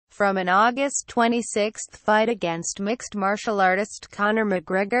from an August 26 fight against mixed martial artist Conor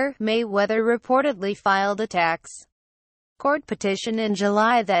McGregor. Mayweather reportedly filed a tax court petition in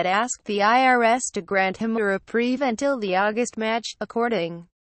July that asked the IRS to grant him a reprieve until the August match, according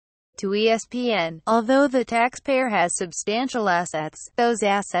to ESPN. Although the taxpayer has substantial assets, those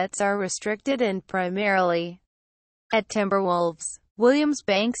assets are restricted and primarily at Timberwolves, Williams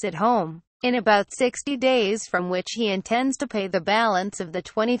banks at home, in about 60 days, from which he intends to pay the balance of the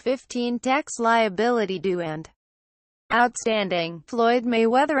 2015 tax liability due and outstanding. Floyd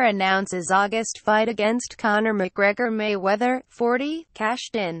Mayweather announces August fight against Conor McGregor. Mayweather, 40,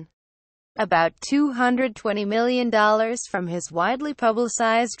 cashed in about $220 million from his widely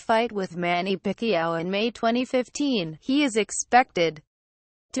publicized fight with Manny Pacquiao in May 2015. He is expected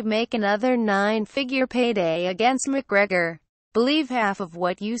to make another nine-figure payday against McGregor. Believe half of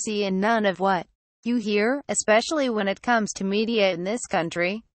what you see and none of what you hear, especially when it comes to media in this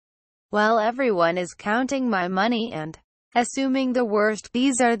country. While everyone is counting my money and assuming the worst,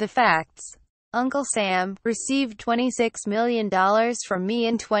 these are the facts. Uncle Sam received $26 million from me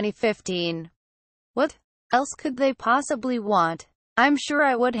in 2015. What else could they possibly want? I'm sure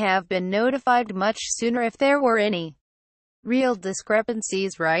I would have been notified much sooner if there were any real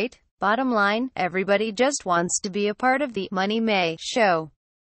discrepancies, right? Bottom line, everybody just wants to be a part of the Money May show,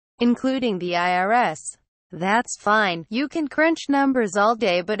 including the IRS. That's fine, you can crunch numbers all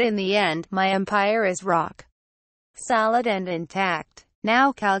day, but in the end, my empire is rock solid and intact.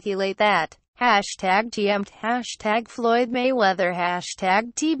 Now calculate that. Hashtag GM'd, hashtag Floyd Mayweather,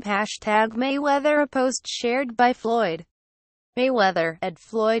 hashtag Team, hashtag Mayweather. A post shared by Floyd Mayweather, at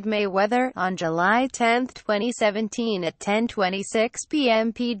Floyd Mayweather, on July 10, 2017 at 10:26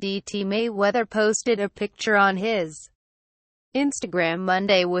 p.m. PDT. Mayweather posted a picture on his Instagram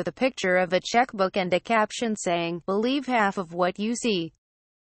Monday with a picture of a checkbook and a caption saying, "Believe half of what you see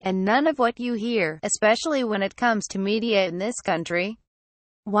and none of what you hear, especially when it comes to media in this country.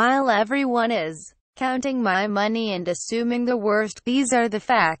 While everyone is counting my money and assuming the worst, these are the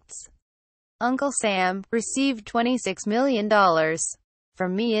facts. Uncle Sam received $26 million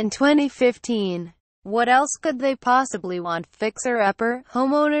from me in 2015. What else could they possibly want?" Fixer-upper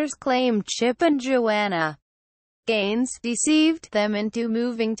homeowners claim Chip and Joanna Gaines deceived them into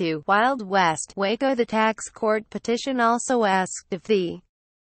moving to Wild West, Waco. The tax court petition also asked if the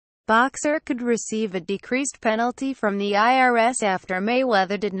boxer could receive a decreased penalty from the IRS after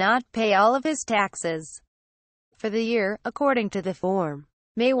Mayweather did not pay all of his taxes for the year. According to the form,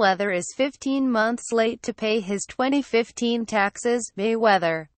 Mayweather is 15 months late to pay his 2015 taxes.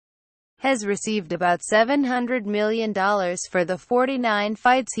 Mayweather has received about $700 million for the 49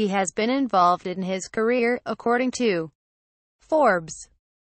 fights he has been involved in his career, according to Forbes.